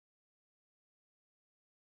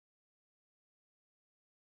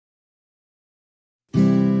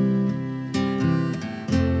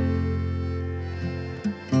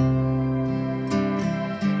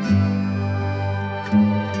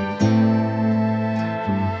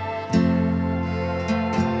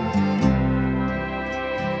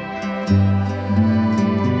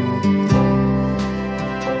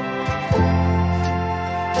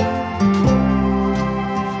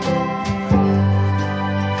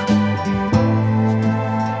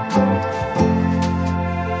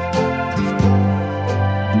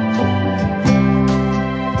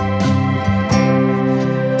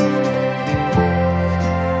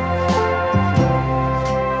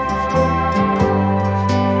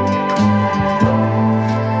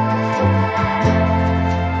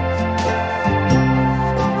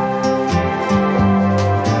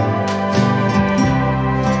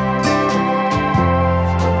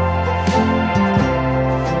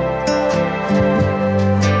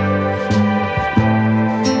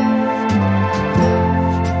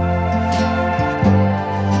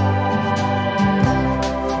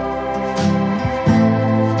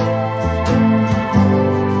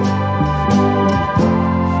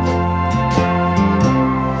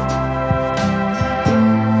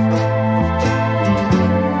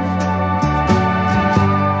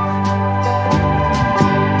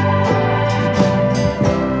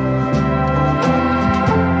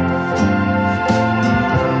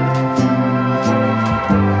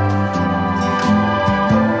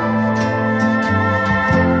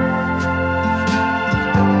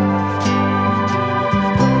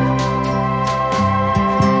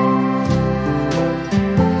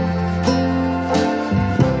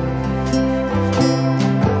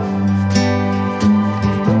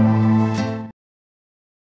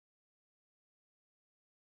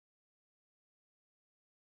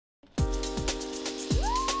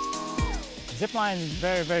Zipline is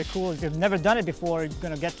very, very cool. If you've never done it before, you're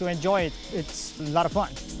going to get to enjoy it. It's a lot of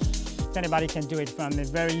fun. Anybody can do it, from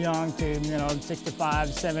very young to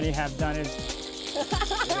 65, 70 have done it.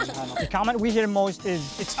 The comment we hear most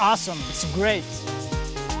is, it's awesome, it's great.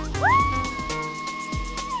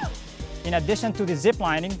 In addition to the zip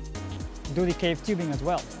lining, do the cave tubing as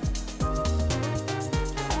well.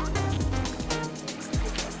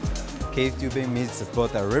 Cave tubing means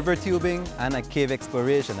both a river tubing and a cave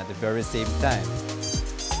exploration at the very same time.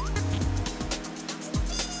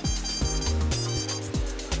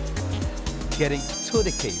 Getting to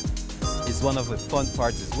the cave is one of the fun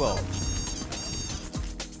parts as well.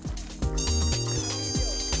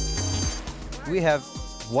 We have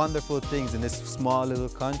wonderful things in this small little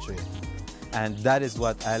country, and that is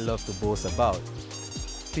what I love to boast about.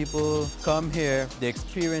 People come here, they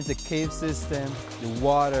experience the cave system, the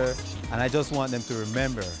water, and I just want them to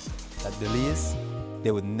remember that Belize,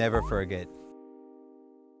 they would never forget.